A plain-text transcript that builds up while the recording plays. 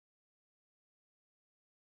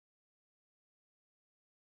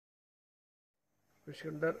Fish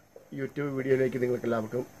YouTube വീഡിയോയിലേക്ക് നിങ്ങൾക്ക്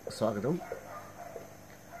എല്ലാവർക്കും സ്വാഗതം.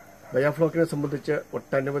 ബയോഫ്ലോക്കിനെ സംബന്ധിച്ച്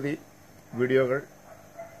ഒട്ടനവധി വീഡിയോകൾ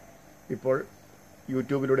ഇപ്പോൾ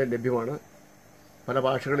യൂട്യൂബിലൂടെ ലഭ്യമാണ്. പല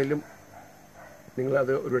ഭാഷകളിലും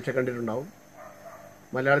നിങ്ങളത് ഒരുപക്ഷെ കണ്ടിട്ടുണ്ടാവും.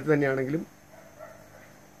 മലയാളത്തിൽ തന്നെയാണെങ്കിലും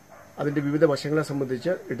അതിൻ്റെ വിവിധ വശങ്ങളെ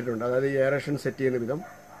സംബന്ധിച്ച് ഇട്ടിട്ടുണ്ട്. അതായത് എയറേഷൻ സെറ്റ് ചെയ്യുന്ന വിധം,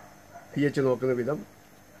 pH നോക്കുന്ന വിധം,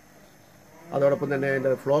 അതോടൊപ്പം തന്നെ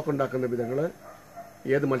അതിൻ്റെ ഫ്ലോക്ക് ഉണ്ടാക്കുന്ന വിധങ്ങൾ,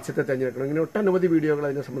 ഏത് മത്സ്യത്തെ തിരഞ്ഞെടുക്കണം, ഇങ്ങനെ ഒട്ടനവധി വീഡിയോകൾ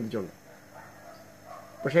അതിനെ സംബന്ധിച്ചുണ്ട്.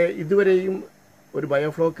 പക്ഷേ ഇതുവരെയും ഒരു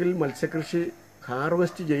ബയോഫ്ലോക്കിൽ മത്സ്യകൃഷി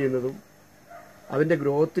ഹാർവെസ്റ്റ് ചെയ്യുന്നതും അതിൻ്റെ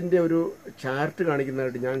ഗ്രോത്തിൻ്റെ ഒരു ചാർട്ട്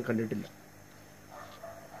കാണിക്കുന്നതായിട്ട് ഞാൻ കണ്ടിട്ടില്ല.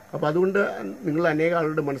 അപ്പോൾ അതുകൊണ്ട് നിങ്ങൾ അനേക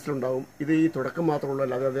ആളുടെ മനസ്സിലുണ്ടാവും, ഇത് ഈ തുടക്കം മാത്രമുള്ളൂ,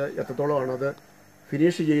 അതായത് എത്രത്തോളമാണ് അത്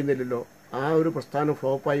ഫിനിഷ് ചെയ്യുന്നില്ലല്ലോ, ആ ഒരു പ്രസ്ഥാനം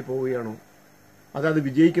ഫ്ലോപ്പായി പോവുകയാണോ, അതത്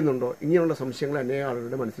വിജയിക്കുന്നുണ്ടോ, ഇങ്ങനെയുള്ള സംശയങ്ങൾ അനേക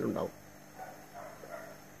ആളുകളുടെ മനസ്സിലുണ്ടാവും.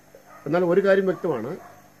 എന്നാൽ ഒരു കാര്യം വ്യക്തമാണ്,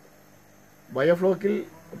 ബയോഫ്ലോക്കിൽ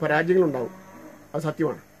പരാജയങ്ങളുണ്ടാവും, അത്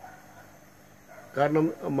സത്യമാണ്. കാരണം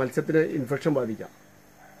മത്സ്യത്തിന് ഇൻഫെക്ഷൻ ബാധിക്കാം.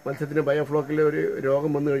 മത്സ്യത്തിന് ബയോഫ്ലോക്കിൽ ഒരു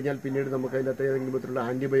രോഗം വന്നു കഴിഞ്ഞാൽ പിന്നീട് നമുക്ക് അതിനകത്ത് ഏതെങ്കിലും വിധത്തിലുള്ള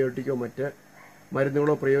ആൻറ്റിബയോട്ടിക്കോ മറ്റ്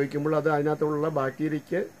മരുന്നുകളോ പ്രയോഗിക്കുമ്പോൾ അത് അതിനകത്തുള്ള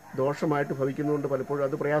ബാക്ടീരിയയ്ക്ക് ദോഷമായിട്ട് ഭവിക്കുന്നതുകൊണ്ട് പലപ്പോഴും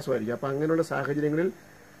അത് പ്രയാസമായിരിക്കും. അപ്പോൾ അങ്ങനെയുള്ള സാഹചര്യങ്ങളിൽ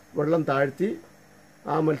വെള്ളം താഴ്ത്തി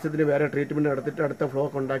ആ മത്സ്യത്തിന് വേറെ ട്രീറ്റ്മെൻറ്റ് നടത്തിയിട്ട് അടുത്ത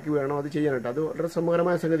ഫ്ലോക്ക് ഉണ്ടാക്കി വേണം അത് ചെയ്യാനായിട്ട്. അത് വളരെ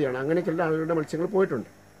ശ്രമകരമായ സംഗതിയാണ്. അങ്ങനെ ചില ആളുകളുടെ മത്സ്യങ്ങൾ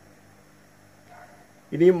പോയിട്ടുണ്ട്.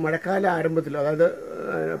 ഇനിയും മഴക്കാല ആരംഭത്തിൽ, അതായത്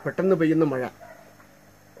പെട്ടെന്ന് പെയ്യുന്ന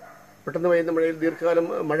മഴയിൽ ദീർഘകാലം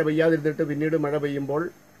മഴ പെയ്യാതിരുന്നിട്ട് പിന്നീട് മഴ പെയ്യുമ്പോൾ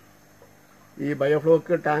ഈ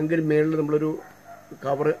ബയോഫ്ലോക്ക് ടാങ്കിന് മേളിൽ നമ്മളൊരു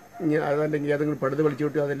കവർ, അതല്ലെങ്കിൽ ഏതെങ്കിലും പടുത് വലിച്ചു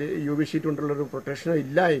വിട്ട് അതിൽ UV ഷീറ്റ് കൊണ്ടുള്ളൊരു പ്രൊട്ടക്ഷനോ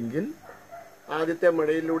ഇല്ല എങ്കിൽ ആദ്യത്തെ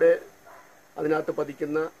മഴയിലൂടെ അതിനകത്ത്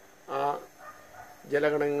പതിക്കുന്ന ആ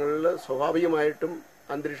ജലകണങ്ങളിൽ സ്വാഭാവികമായിട്ടും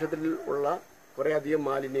അന്തരീക്ഷത്തിൽ ഉള്ള കുറേയധികം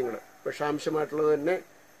മാലിന്യങ്ങൾ, വിഷാംശമായിട്ടുള്ളത് തന്നെ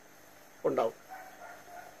ഉണ്ടാവും.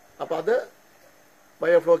 അപ്പോൾ അത്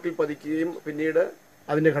ബയോഫ്ലോക്കിൽ പതിക്കുകയും പിന്നീട്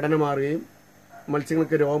അതിൻ്റെ ഘടന മാറുകയും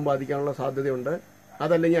മത്സ്യങ്ങൾക്ക് രോഗം ബാധിക്കാനുള്ള സാധ്യതയുണ്ട്.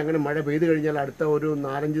 അതല്ലെങ്കിൽ അങ്ങനെ മഴ പെയ്തു കഴിഞ്ഞാൽ അടുത്ത ഒരു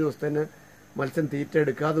 4-5 ദിവസത്തിന് മത്സ്യം തീറ്റ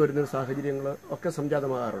എടുക്കാതെ വരുന്ന സാഹചര്യങ്ങൾ ഒക്കെ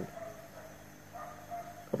സംജാതമാകാറുണ്ട്.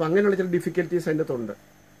 അപ്പോൾ അങ്ങനെയുള്ള ചില ഡിഫിക്കൽറ്റീസ് അതിൻ്റെ അകത്തുണ്ട്.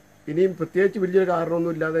 ഇനിയും പ്രത്യേകിച്ച് വലിയൊരു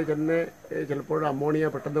കാരണമൊന്നുമില്ലാതെ തന്നെ ചിലപ്പോൾ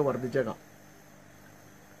അമോണിയ പെട്ടെന്ന് വർദ്ധിച്ചേക്കാം.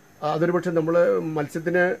 അതൊരു പക്ഷേ നമ്മൾ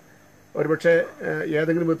മത്സ്യത്തിന് ഒരുപക്ഷെ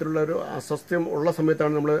ഏതെങ്കിലും വിധത്തിലുള്ള ഒരു അസ്വസ്ഥ്യം ഉള്ള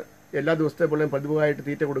സമയത്താണ് നമ്മൾ എല്ലാ ദിവസത്തെ പോലെയും പതിവായിട്ട്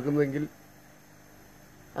തീറ്റ കൊടുക്കുന്നതെങ്കിൽ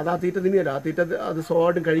അത് ആ തീറ്റ തന്നെയല്ല. ആ തീറ്റ അത്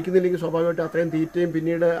സ്വാഭാവികമായിട്ടും കഴിക്കുന്നില്ലെങ്കിൽ സ്വാഭാവികമായിട്ട് അത്രയും തീറ്റയും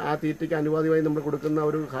പിന്നീട് ആ തീറ്റയ്ക്ക് അനുവാദിയായി നമ്മൾ കൊടുക്കുന്ന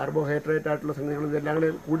ഒരു കാർബോഹൈഡ്രേറ്റ് ആയിട്ടുള്ള സംഗതികൾ ഇതെല്ലാം കൂടെ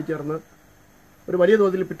കൂടിച്ചേർന്ന് ഒരു വലിയ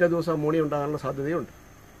തോതിൽ പിറ്റേ ദിവസം അമോണിയ ഉണ്ടാകാനുള്ള സാധ്യതയുണ്ട്.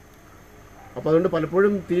 അപ്പോൾ അതുകൊണ്ട്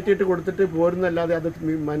പലപ്പോഴും തീറ്റയിട്ട് കൊടുത്തിട്ട് പോരുന്നല്ലാതെ അത്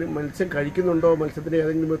മത്സ്യം കഴിക്കുന്നുണ്ടോ, മത്സ്യത്തിന്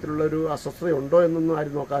ഏതെങ്കിലും വിധത്തിലുള്ള ഒരു അസ്വസ്ഥതയുണ്ടോ എന്നൊന്നും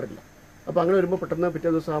ആരും നോക്കാറില്ല. അപ്പോൾ അങ്ങനെ വരുമ്പോൾ പെട്ടെന്ന് പിറ്റേ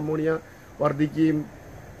ദിവസം അമോണിയ വർദ്ധിക്കുകയും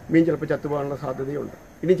മീൻ ചിലപ്പോൾ ചത്തുപോകാനുള്ള സാധ്യതയുണ്ട്.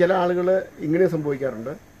 ഇനി ചില ആളുകൾ ഇങ്ങനെ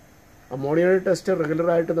സംഭവിക്കാറുണ്ട്, അമോണിയയുടെ ടെസ്റ്റ്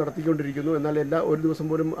റെഗുലറായിട്ട് നടത്തിക്കൊണ്ടിരിക്കുന്നു, എന്നാൽ ഒരു ദിവസം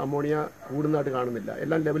പോലും അമോണിയ കൂടുന്നതായിട്ട് കാണുന്നില്ല.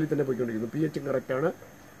 എല്ലാം ലെവലിൽ തന്നെ പോയിക്കൊണ്ടിരിക്കുന്നു. pH കറക്റ്റാണ്,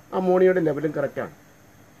 അമോണിയയുടെ ലെവലും കറക്റ്റാണ്.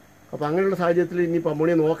 അപ്പോൾ അങ്ങനെയുള്ള സാഹചര്യത്തിൽ ഇനിയിപ്പോൾ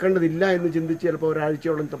അമോണിയ നോക്കേണ്ടതില്ല എന്ന് ചിന്തിച്ച് ചിലപ്പോൾ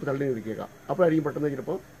ഒരാഴ്ചയോളം ചിലപ്പോൾ തള്ളി നിൽക്കുക. അപ്പോഴായിരിക്കും പെട്ടെന്ന്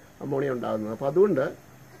ചിലപ്പോൾ അമോണിയ ഉണ്ടാകുന്നത്. അപ്പോൾ അതുകൊണ്ട്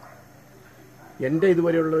എൻ്റെ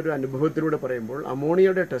ഇതുവരെയുള്ള ഒരു അനുഭവത്തിലൂടെ പറയുമ്പോൾ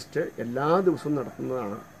അമോണിയയുടെ ടെസ്റ്റ് എല്ലാ ദിവസവും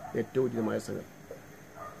നടത്തുന്നതാണ് ഏറ്റവും ഉചിതമായ സംഗതി.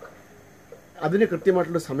 അതിന്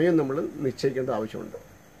കൃത്യമായിട്ടുള്ള സമയം നമ്മൾ നിശ്ചയിക്കേണ്ട ആവശ്യമുണ്ട്.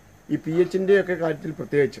 ഈ pHൻ്റെ ഒക്കെ കാര്യത്തിൽ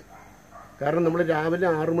പ്രത്യേകിച്ച്. കാരണം നമ്മൾ രാവിലെ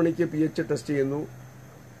 6 മണിക്ക് pH ടെസ്റ്റ് ചെയ്യുന്നു.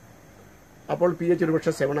 അപ്പോൾ pH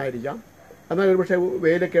ഒരുപക്ഷെ 7 ആയിരിക്കാം. എന്നാൽ ഒരുപക്ഷെ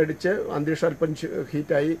വെയിലൊക്കെ അടിച്ച് അന്തരീക്ഷം അല്പം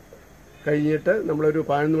ഹീറ്റായി കഴിഞ്ഞിട്ട് നമ്മളൊരു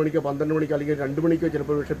 11 മണിക്കോ 12 മണിക്കോ അല്ലെങ്കിൽ 2 മണിക്കോ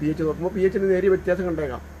ചിലപ്പോൾ പക്ഷേ pH നോക്കുമ്പോൾ pHന് നേരിയ വ്യത്യാസം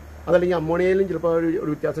കണ്ടേക്കാം. അതല്ലെങ്കിൽ അമോണിയയിലും ചിലപ്പോൾ ഒരു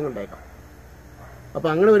വ്യത്യാസം കണ്ടേക്കാം. അപ്പോൾ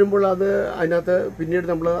അങ്ങനെ വരുമ്പോൾ അതിനകത്ത് പിന്നീട്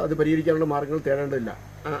നമ്മൾ അത് പരിഹരിക്കാനുള്ള മാർഗ്ഗങ്ങൾ തേടേണ്ടതില്ല.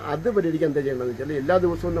 അത് പരിഹരിക്കാൻ എന്താ ചെയ്യേണ്ടതെന്ന് വെച്ചാൽ എല്ലാ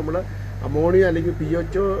ദിവസവും നമ്മൾ അമോണിയ അല്ലെങ്കിൽ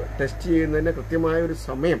pH ടെസ്റ്റ് ചെയ്യുന്നതിന് കൃത്യമായ ഒരു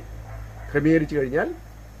സമയം ക്രമീകരിച്ചു കഴിഞ്ഞാൽ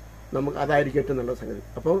നമുക്ക് അതായിരിക്കും ഏറ്റവും നല്ല സംഗതി.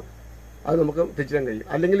 അപ്പോൾ അത് നമുക്ക് തെറ്റിടാൻ കഴിയും.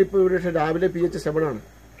 അല്ലെങ്കിൽ ഇപ്പോൾ ഒരു പക്ഷേ രാവിലെ pH 7 ആണ്,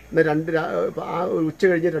 എന്നാൽ ആ ഉച്ച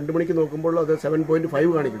കഴിഞ്ഞ് 2 മണിക്ക് നോക്കുമ്പോൾ അത്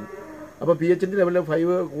 7.5 കാണിക്കുന്നു. അപ്പോൾ pHൻ്റെ ലെവലിൽ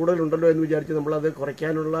 5 കൂടുതലുണ്ടല്ലോ എന്ന് വിചാരിച്ച് നമ്മളത്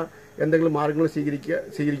കുറയ്ക്കാനുള്ള എന്തെങ്കിലും മാർഗ്ഗങ്ങൾ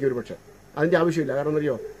സ്വീകരിക്കും ഒരു പക്ഷേ. അതിൻ്റെ ആവശ്യമില്ല. കാരണം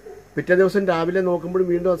അറിയോ, പിറ്റേ ദിവസം രാവിലെ നോക്കുമ്പോഴും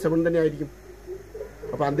വീണ്ടും അത് 7 തന്നെ ആയിരിക്കും.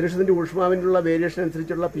 അപ്പോൾ അന്തരീക്ഷത്തിൻ്റെ ഊഷ്മാവിനുള്ള വേരിയേഷൻ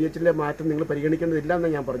അനുസരിച്ചുള്ള pHൻ്റെ മാറ്റം നിങ്ങൾ പരിഗണിക്കേണ്ടതില്ല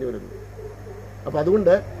എന്നാണ് ഞാൻ പറഞ്ഞു വരുന്നത്. അപ്പോൾ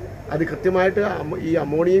അതുകൊണ്ട് അത് കൃത്യമായിട്ട് ഈ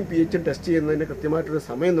അമോണിയയും pHും ടെസ്റ്റ് ചെയ്യുന്നതിന് കൃത്യമായിട്ടൊരു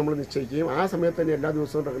സമയം നമ്മൾ നിശ്ചയിക്കുകയും ആ സമയത്ത് തന്നെ എല്ലാ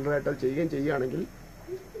ദിവസവും റെഗുലറായിട്ട് അത് ചെയ്യുകയാണെങ്കിൽ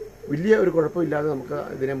വലിയ ഒരു കുഴപ്പമില്ലാതെ നമുക്ക്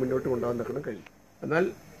ഇതിനെ മുന്നോട്ട് കൊണ്ടുപോകാൻ തക്കണം കഴിയും. എന്നാൽ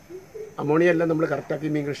അമോണിയ എല്ലാം നമ്മൾ കറക്റ്റാക്കി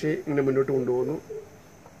മീൻ കൃഷി ഇങ്ങനെ മുന്നോട്ട് കൊണ്ടുപോകുന്നു.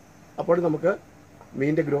 അപ്പോൾ നമുക്ക്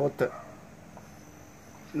മീനിൻ്റെ ഗ്രോത്ത്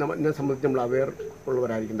ഇതിനെ സംബന്ധിച്ച് നമ്മൾ അവെയർ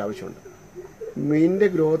ഉള്ളവരായിരിക്കേണ്ട ആവശ്യമുണ്ട്. മീനിൻ്റെ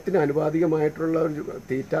ഗ്രോത്തിന് അനുപാതികമായിട്ടുള്ള ഒരു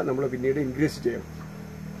തീറ്റ നമ്മൾ പിന്നീട് ഇൻക്രീസ് ചെയ്യണം.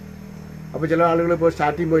 അപ്പോൾ ചില ആളുകൾ ഇപ്പോൾ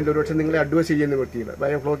സ്റ്റാർട്ടിംഗ് പോയിന്റ് ഒരുപക്ഷെ നിങ്ങളെ അഡ്വൈസ് ചെയ്യുന്ന വ്യക്തികൾ,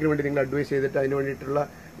 ബയോഫ്ലോക്കിന് വേണ്ടി നിങ്ങൾ അഡ്വൈസ് ചെയ്തിട്ട് അതിന് വേണ്ടിയിട്ടുള്ള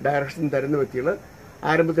ഡയറക്ഷൻ തരുന്ന വ്യക്തികൾ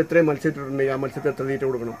ആരംഭത്തിൽ എത്രയും മത്സ്യത്തിട്ടുണ്ടെങ്കിൽ ആ മത്സ്യത്തിൽ എത്ര തീറ്റ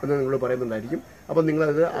കൊടുക്കണം എന്ന് നിങ്ങൾ പറയുന്നുണ്ടായിരിക്കും. അപ്പോൾ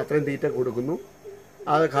നിങ്ങളത് അത്രയും തീറ്റ കൊടുക്കുന്നു.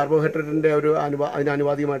 ആ കാർബോഹൈഡ്രേറ്റിൻ്റെ അതിന്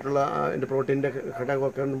അനുപാതികമായിട്ടുള്ള അതിൻ്റെ പ്രോട്ടീൻ്റെ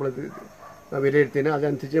ഘടകമൊക്കെ നമ്മൾ വിലയിരുത്തിന്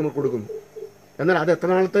അതനുസരിച്ച് നമ്മൾ കൊടുക്കുന്നു. എന്നാൽ അത് എത്ര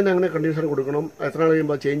നാളത്തെ അങ്ങനെ കണ്ടീഷൻ കൊടുക്കണം, എത്ര നാൾ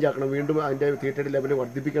കഴിയുമ്പോൾ ചേഞ്ച് ആക്കണം, വീണ്ടും അതിൻ്റെ തീറ്റയുടെ ലെവൽ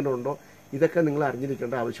വർദ്ധിപ്പിക്കേണ്ടതുണ്ടോ, ഇതൊക്കെ നിങ്ങൾ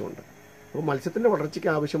അറിഞ്ഞിരിക്കേണ്ട ആവശ്യമുണ്ട്. അപ്പോൾ മത്സ്യത്തിൻ്റെ വളർച്ചയ്ക്ക്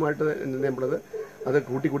ആവശ്യമായിട്ട് നമ്മളത് അത്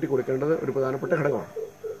കൂട്ടി കൊടുക്കേണ്ടത് ഒരു പ്രധാനപ്പെട്ട ഘടകമാണ്.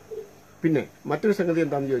 പിന്നെ മറ്റൊരു സംഗതി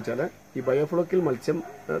എന്താണെന്ന് ചോദിച്ചാൽ, ഈ ബയോഫ്ലോക്കിൽ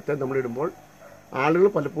മത്സ്യത്തെ നമ്മളിടുമ്പോൾ ആളുകൾ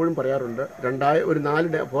പലപ്പോഴും പറയാറുണ്ട്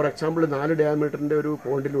ഫോർ എക്സാമ്പിൾ 4 ഡയമീറ്ററിൻ്റെ ഒരു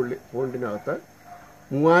പോണ്ടിനകത്ത്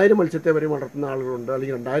 3000 മത്സ്യത്തെ വരെ വളർത്തുന്ന ആളുകളുണ്ട്,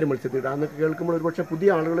 അല്ലെങ്കിൽ 2000 മത്സ്യത്തെ ഇടാന്നൊക്കെ കേൾക്കുമ്പോൾ ഒരുപക്ഷെ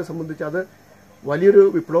പുതിയ ആളുകളെ സംബന്ധിച്ച് അത് വലിയൊരു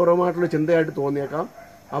വിപ്ലവകരമായിട്ടുള്ള ചിന്തയായിട്ട് തോന്നിയേക്കാം.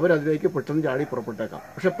 അവരതിലേക്ക് പെട്ടെന്ന് ചാടി പുറപ്പെട്ടേക്കാം.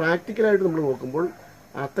 പക്ഷേ പ്രാക്ടിക്കലായിട്ട് നമ്മൾ നോക്കുമ്പോൾ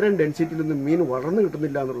അത്രയും ഡെൻസിറ്റിയിലൊന്നും മീൻ വളർന്നു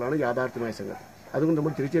കിട്ടുന്നില്ല എന്നുള്ളതാണ് യാഥാർത്ഥ്യമായ സംഗതി. അതുകൊണ്ട്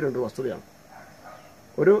നമ്മൾ തിരിച്ചറിയേണ്ട ഒരു വസ്തുതയാണ്.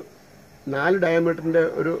 ഒരു 4 ഡയമീറ്ററിൻ്റെ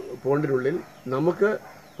ഒരു പോണ്ടിനുള്ളിൽ നമുക്ക്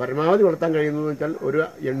പരമാവധി വളർത്താൻ കഴിയുന്നതെന്ന് വെച്ചാൽ ഒരു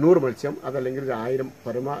 800 മത്സ്യം, അതല്ലെങ്കിൽ ഒരു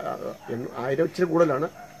 1000 ഇച്ചിരി കൂടുതലാണ്,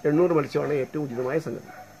 800 മത്സ്യമാണ് ഏറ്റവും ഉചിതമായ സംഗതി.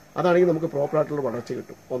 അതാണെങ്കിൽ നമുക്ക് പ്രോപ്പറായിട്ടുള്ള വളർച്ച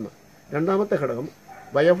കിട്ടും. ഒന്ന്. രണ്ടാമത്തെ ഘടകം,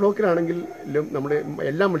 ബയോഫ്ലോക്കിലാണെങ്കിലും നമ്മുടെ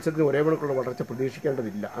എല്ലാ മത്സ്യത്തിനും ഒരേ കണക്കുള്ള വളർച്ച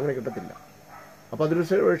പ്രതീക്ഷിക്കേണ്ടതില്ല, അങ്ങനെ കിട്ടത്തില്ല. അപ്പോൾ അതൊരു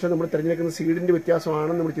പക്ഷേ നമ്മൾ തിരഞ്ഞെടുക്കുന്ന സീഡിൻ്റെ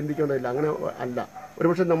വ്യത്യാസമാണെന്ന് നമ്മൾ ചിന്തിക്കേണ്ടതില്ല, അങ്ങനെ അല്ല.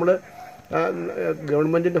 ഒരുപക്ഷെ നമ്മൾ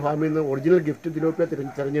ഗവൺമെൻറ്റിൻ്റെ ഫാമിൽ നിന്ന് ഒറിജിനൽ ഗിഫ്റ്റ് തിലോപ്പിയ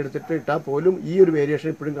തിരഞ്ഞെടുത്തിട്ട് ഇട്ടാൽ പോലും ഈ ഒരു വേരിയേഷൻ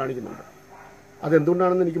ഇപ്പോഴും കാണിക്കുന്നുണ്ട്.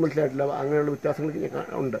 അതെന്തുകൊണ്ടാണെന്ന് എനിക്ക് മനസ്സിലായിട്ടില്ല. അങ്ങനെയുള്ള വ്യത്യാസങ്ങൾ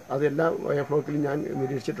ഉണ്ട്. അത് എല്ലാ ബയോഫ്ലോക്കിലും ഞാൻ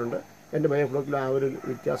നിരീക്ഷിച്ചിട്ടുണ്ട്. എൻ്റെ ബയോഫ്ലോക്കിൽ ആ ഒരു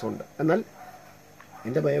വ്യത്യാസമുണ്ട്. എന്നാൽ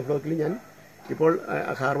എൻ്റെ ബയോഫ്ലോക്കിൽ ഞാൻ ഇപ്പോൾ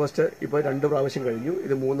ഹാർവസ്റ്റ് ഇപ്പോൾ 2 പ്രാവശ്യം കഴിഞ്ഞു.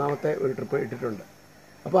 ഇത് 3ാമത്തെ ഒരു ട്രിപ്പ് ഇട്ടിട്ടുണ്ട്.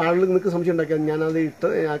 അപ്പോൾ ആളുകൾ നിങ്ങൾക്ക് സംശയം ഉണ്ടാക്കിയാൽ ഞാനത്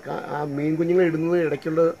ആ മീൻ കുഞ്ഞുങ്ങളെ ഇടുന്നത്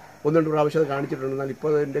ഇടയ്ക്കുള്ള 1-2 പ്രാവശ്യം അത് കാണിച്ചിട്ടുണ്ട്. എന്നാൽ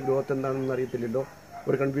ഇപ്പോൾ അതിൻ്റെ ഗ്രോത്ത് എന്താണെന്ന് അറിയത്തില്ലല്ലോ,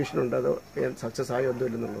 ഒരു കൺഫ്യൂഷനുണ്ട്, അത് സക്സസ് ആയോ എന്തോ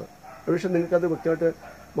ഇല്ലെന്നുള്ളത്. പക്ഷേ നിങ്ങൾക്കത് വ്യക്തമായിട്ട്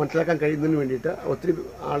മനസ്സിലാക്കാൻ കഴിയുന്നതിന് വേണ്ടിയിട്ട് ഒത്തിരി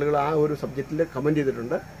ആളുകൾ ആ ഒരു സബ്ജക്റ്റിൽ കമൻറ്റ്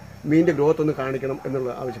ചെയ്തിട്ടുണ്ട്. മീനിൻ്റെ ഗ്രോത്ത് ഒന്ന് കാണിക്കണം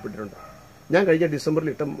എന്നുള്ളത് ആവശ്യപ്പെട്ടിട്ടുണ്ട്. ഞാൻ കഴിഞ്ഞ ഡിസംബറിൽ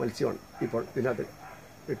ഇട്ട മത്സ്യമാണ് ഇപ്പോൾ ഇതിനകത്ത്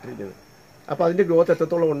ഇട്ടിരിക്കുന്നത്. അപ്പോൾ അതിൻ്റെ ഗ്രോത്ത്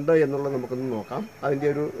എത്രത്തോളം ഉണ്ട് എന്നുള്ളത് നമുക്കൊന്ന് നോക്കാം. അതിൻ്റെ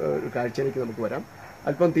ഒരു കാഴ്ചയിലേക്ക് നമുക്ക് വരാം.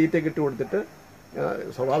 അല്പം തീറ്റയ്ക്ക് ഇട്ട് കൊടുത്തിട്ട്,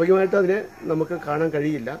 സ്വാഭാവികമായിട്ട് അതിനെ നമുക്ക് കാണാൻ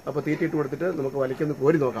കഴിയില്ല. അപ്പോൾ തീറ്റ ഇട്ട് കൊടുത്തിട്ട് നമുക്ക് വലയ്ക്കൊന്ന്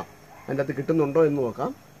കോരി നോക്കാം, അതിൻ്റെ അകത്ത് കിട്ടുന്നുണ്ടോ എന്ന്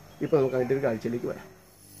നോക്കാം. ഇപ്പോൾ നമുക്ക് അതിൻ്റെ ഒരു കാഴ്ചയിലേക്ക് വരാം.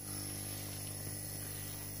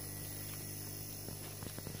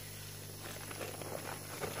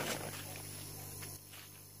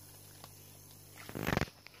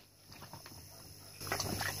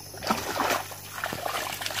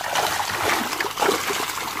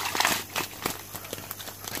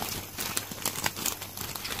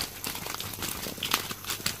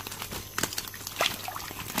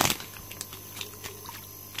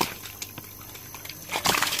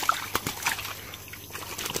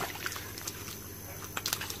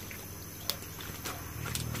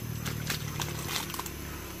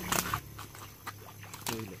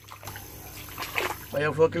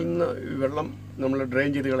 ബയോഫ്ലോക്കിൽ നിന്ന് വെള്ളം നമ്മൾ ഡ്രെയിൻ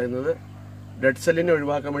ചെയ്ത് കളയുന്നത് ഡെഡ് സെല്ലിനെ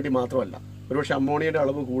ഒഴിവാക്കാൻ വേണ്ടി മാത്രമല്ല, ഒരുപക്ഷെ അമ്മോണിയയുടെ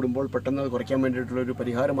അളവ് കൂടുമ്പോൾ പെട്ടെന്ന് അത് കുറയ്ക്കാൻ വേണ്ടിയിട്ടുള്ളൊരു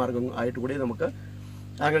പരിഹാര മാർഗ്ഗം ആയിട്ട് കൂടി നമുക്ക്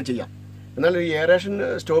അങ്ങനെ ചെയ്യാം. എന്നാൽ ഈ എയറേഷൻ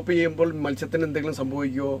സ്റ്റോപ്പ് ചെയ്യുമ്പോൾ മത്സ്യത്തിന് എന്തെങ്കിലും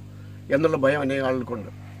സംഭവിക്കുമോ എന്നുള്ള ഭയം അനേക ആളുകൾക്കുണ്ട്.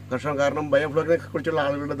 കാരണം ബയോഫ്ലോക്കിനെ കുറിച്ചുള്ള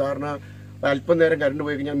ആളുകളുടെ ധാരണ അല്പം നേരം കറണ്ട്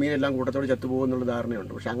പോയി കഴിഞ്ഞാൽ മീനെല്ലാം കൂട്ടത്തോടെ ചത്തുപോകും എന്നുള്ള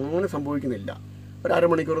ധാരണയുണ്ട്. പക്ഷെ അങ്ങനെ സംഭവിക്കുന്നില്ല. ഒരു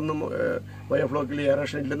അരമണിക്കൂറൊന്നും ബയോഫ്ലോക്കിൽ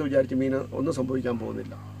എയറേഷൻ ഇല്ലെന്ന് വിചാരിച്ച് മീൻ ഒന്നും സംഭവിക്കാൻ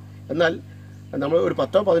പോകുന്നില്ല. എന്നാൽ നമ്മൾ ഒരു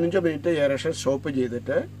 10-15 മിനിറ്റ് എയറേഷൻ സ്റ്റോപ്പ്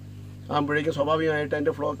ചെയ്തിട്ട് ആകുമ്പോഴേക്കും സ്വാഭാവികമായിട്ട്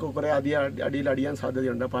അതിൻ്റെ ഫ്ലോക്ക് കുറേ അടിയിൽ അടിയാൻ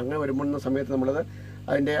സാധ്യതയുണ്ട്. അപ്പോൾ അങ്ങനെ വരുമ്പോൾ സമയത്ത് നമ്മളത്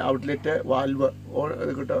അതിൻ്റെ ഔട്ട്ലെറ്റ് വാൽവ്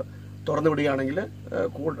തുറന്നു വിടുകയാണെങ്കിൽ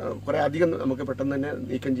കുറേ അധികം നമുക്ക് പെട്ടെന്ന് തന്നെ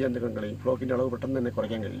നീക്കം ചെയ്യാൻ കഴിയും. ഫ്ലോക്കിൻ്റെ അളവ് പെട്ടെന്ന് തന്നെ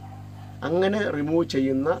കുറയ്ക്കാൻ കഴിയും. അങ്ങനെ റിമൂവ്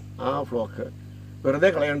ചെയ്യുന്ന ആ ഫ്ലോക്ക്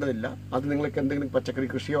വെറുതെ കളയേണ്ടതില്ല. അത് നിങ്ങൾക്ക് എന്തെങ്കിലും പച്ചക്കറി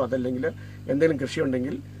കൃഷിയോ അതല്ലെങ്കിൽ എന്തെങ്കിലും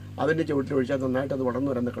കൃഷിയുണ്ടെങ്കിൽ അതിൻ്റെ ചുവട്ടിൽ ഒഴിച്ചാൽ നന്നായിട്ട് അത്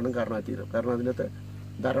വളർന്നു വരാൻ നിൽക്കണം. കാരണം അതിനകത്ത്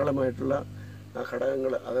ധാരാളമായിട്ടുള്ള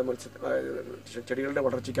ഘടകങ്ങൾ, അത് ചെടികളുടെ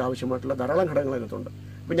വളർച്ചയ്ക്ക് ആവശ്യമായിട്ടുള്ള ധാരാളം ഘടകങ്ങൾ അതിനകത്തുണ്ട്.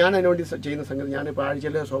 അപ്പോൾ ഞാൻ അതിനുവേണ്ടി ചെയ്യുന്ന സംഗതി, ഞാനിപ്പോൾ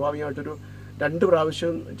ആഴ്ചയിൽ സ്വാഭാവികമായിട്ടൊരു 2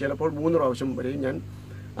 പ്രാവശ്യം ചിലപ്പോൾ 3 പ്രാവശ്യം വരെയും ഞാൻ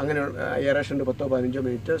അങ്ങനെ എയറേഷൻ്റെ 10-15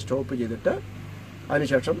 മിനിറ്റ് സ്റ്റോപ്പ് ചെയ്തിട്ട്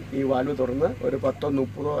അതിനുശേഷം ഈ വാൽവ് തുറന്ന് ഒരു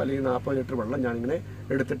 10-30 അല്ലെങ്കിൽ 40 ലിറ്റർ വെള്ളം ഞാനിങ്ങനെ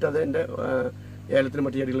എടുത്തിട്ട് അത് എൻ്റെ ഏലത്തിന്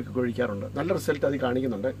മറ്റു ചെടികൾക്ക് ഒഴിക്കാറുണ്ട്. നല്ല റിസൾട്ട് അത്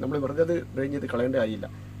കാണിക്കുന്നുണ്ട്. നമ്മൾ വെറുതെ അത് ഡ്രെയിൻ ചെയ്ത് കളയേണ്ട കാര്യമില്ല.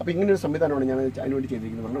 അപ്പോൾ ഇങ്ങനെയൊരു സംവിധാനമാണ് ഞാൻ അതിനുവേണ്ടി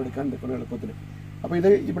ചെയ്തിരിക്കുന്നത്, വെള്ളം എടുക്കാൻ നിൽക്കുന്ന എളുപ്പത്തിൽ. അപ്പോൾ ഇത്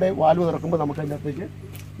ഇവിടെ വാൽവ് തുറക്കുമ്പോൾ നമുക്ക് അതിനകത്തേക്ക്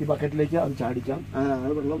ഈ ബക്കറ്റിലേക്ക് അത് ചാടിക്കാം. ആ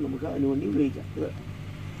വെള്ളം നമുക്ക് അതിനുവേണ്ടി ഉപയോഗിക്കാം. ഇത്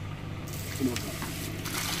നോക്കാം.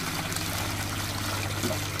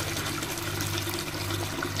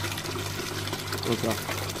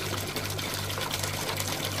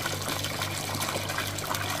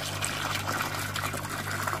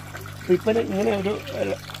 അപ്പോൾ ഇപ്പം ഇങ്ങനെ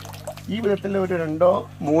ഈ വിധത്തിൽ ഒരു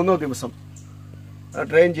 2-3 ദിവസം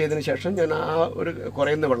ഡ്രെയിൻ ചെയ്തതിന് ശേഷം ഞാൻ ആ ഒരു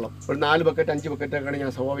കുറയുന്ന വെള്ളം ഒരു 4 ബക്കറ്റ് 5 ബക്കറ്റൊക്കെയാണ്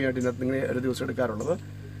ഞാൻ സ്വാഭാവികമായിട്ട് ഇതിനകത്ത് ഇങ്ങനെ ഒരു ദിവസം എടുക്കാറുള്ളത്.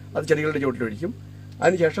 അത് ചെടികളുടെ ചുവട്ടിലൊഴിക്കും.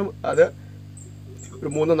 അതിനുശേഷം അത്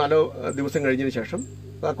ഒരു 3-4 ദിവസം കഴിഞ്ഞതിന് ശേഷം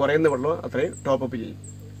ആ കുറയുന്ന വെള്ളം അത്രയും ടോപ്പപ്പ് ചെയ്യും.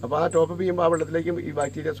 അപ്പോൾ ആ ടോപ്പപ്പ് ചെയ്യുമ്പോൾ ആ വെള്ളത്തിലേക്കും ഈ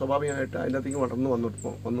ബാക്ടീരിയ സ്വാഭാവികമായിട്ട് അതിനകത്തേക്ക്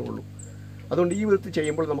വന്നുകൊള്ളൂ. അതുകൊണ്ട് ഈ വിധത്തിൽ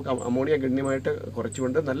ചെയ്യുമ്പോൾ നമുക്ക് അമോണിയ ഗണ്യമായിട്ട്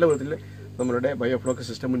കുറച്ചുകൊണ്ട് നല്ല വിധത്തിൽ നമ്മളുടെ ബയോഫ്ലോക്ക്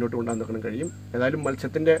സിസ്റ്റം മുന്നോട്ട് കൊണ്ടുവന്നിക്കാൻ കഴിയും. ഏതായാലും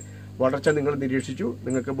മത്സ്യത്തിൻ്റെ വളർച്ച നിങ്ങൾ നിരീക്ഷിച്ചു,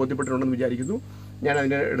 നിങ്ങൾക്ക് ബോധ്യപ്പെട്ടിട്ടുണ്ടെന്ന് വിചാരിക്കുന്നു. ഞാൻ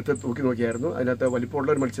അതിനെ എടുത്ത് തൂക്കി നോക്കിയായിരുന്നു. അതിനകത്ത് വലിപ്പമുള്ള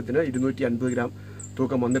ഒരു മത്സ്യത്തിന് 250 ഗ്രാം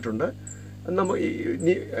തൂക്കം വന്നിട്ടുണ്ട്. നമ്മൾ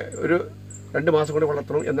ഇനി ഒരു 2 മാസം കൂടെ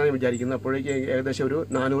വളർത്തണം എന്നാണ് ഞാൻ വിചാരിക്കുന്നത്. അപ്പോഴേക്ക് ഏകദേശം ഒരു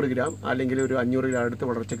 400 ഗ്രാം അല്ലെങ്കിൽ ഒരു 500 ഗ്രാം അടുത്ത്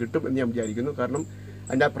വളർച്ച കിട്ടും എന്ന് ഞാൻ വിചാരിക്കുന്നു. കാരണം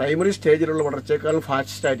അതിൻ്റെ പ്രൈമറി സ്റ്റേജിലുള്ള വളർച്ചയേക്കാളും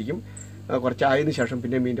ഫാസ്റ്റ് ആയിരിക്കും കുറച്ചായതിനു ശേഷം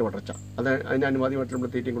പിന്നെ മീനിൻ്റെ വളർച്ച. അതിന് അനുവാദമായിട്ട് നമ്മൾ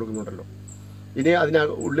തീറ്റയും കൊടുക്കുന്നുണ്ടല്ലോ. ഇനി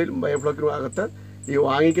ഉള്ളിൽ ബയോഫ്ലോക്കിനകത്ത് ഈ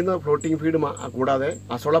വാങ്ങിക്കുന്ന ഫ്ലോട്ടിംഗ് ഫീഡ് കൂടാതെ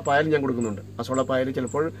അസോള പായൽ ഞാൻ കൊടുക്കുന്നുണ്ട്. അസോള പായൽ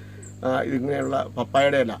ചിലപ്പോൾ ഇങ്ങനെയുള്ള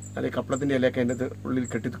പപ്പായയുടെ ഇല അല്ലെങ്കിൽ കപ്പളത്തിൻ്റെ ഇലയൊക്കെ അതിൻ്റെ ഉള്ളിൽ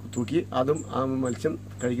കെട്ടി തൂക്കി അതും ആ മത്സ്യം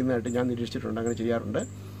കഴിക്കുന്നതായിട്ട് ഞാൻ നിരീക്ഷിച്ചിട്ടുണ്ട്. അങ്ങനെ ചെയ്യാറുണ്ട്.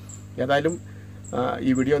 ഏതായാലും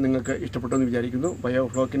ഈ വീഡിയോ നിങ്ങൾക്ക് ഇഷ്ടപ്പെട്ടു എന്ന് വിചാരിക്കുന്നു.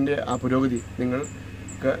 ബയോഫ്ലോക്കിൻ്റെ ആ പുരോഗതി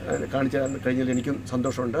നിങ്ങൾക്ക് കാണിച്ചു തരാൻ കഴിഞ്ഞതിൽ എനിക്കും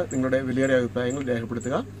സന്തോഷമുണ്ട്. നിങ്ങളുടെ വിലയേറിയ അഭിപ്രായങ്ങൾ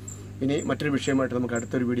രേഖപ്പെടുത്തുക. ഇനി മറ്റൊരു വിഷയമായിട്ട് നമുക്ക്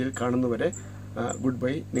അടുത്തൊരു വീഡിയോയിൽ കാണുന്നവരെ ഗുഡ്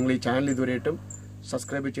ബൈ. നിങ്ങൾ ഈ ചാനൽ ഇതുവരെയായിട്ടും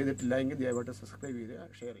സബ്സ്ക്രൈബ് ചെയ്തിട്ടില്ല എങ്കിൽ ദയവായിട്ട് സബ്സ്ക്രൈബ് ചെയ്യുക,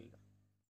 ഷെയർ ചെയ്യുക.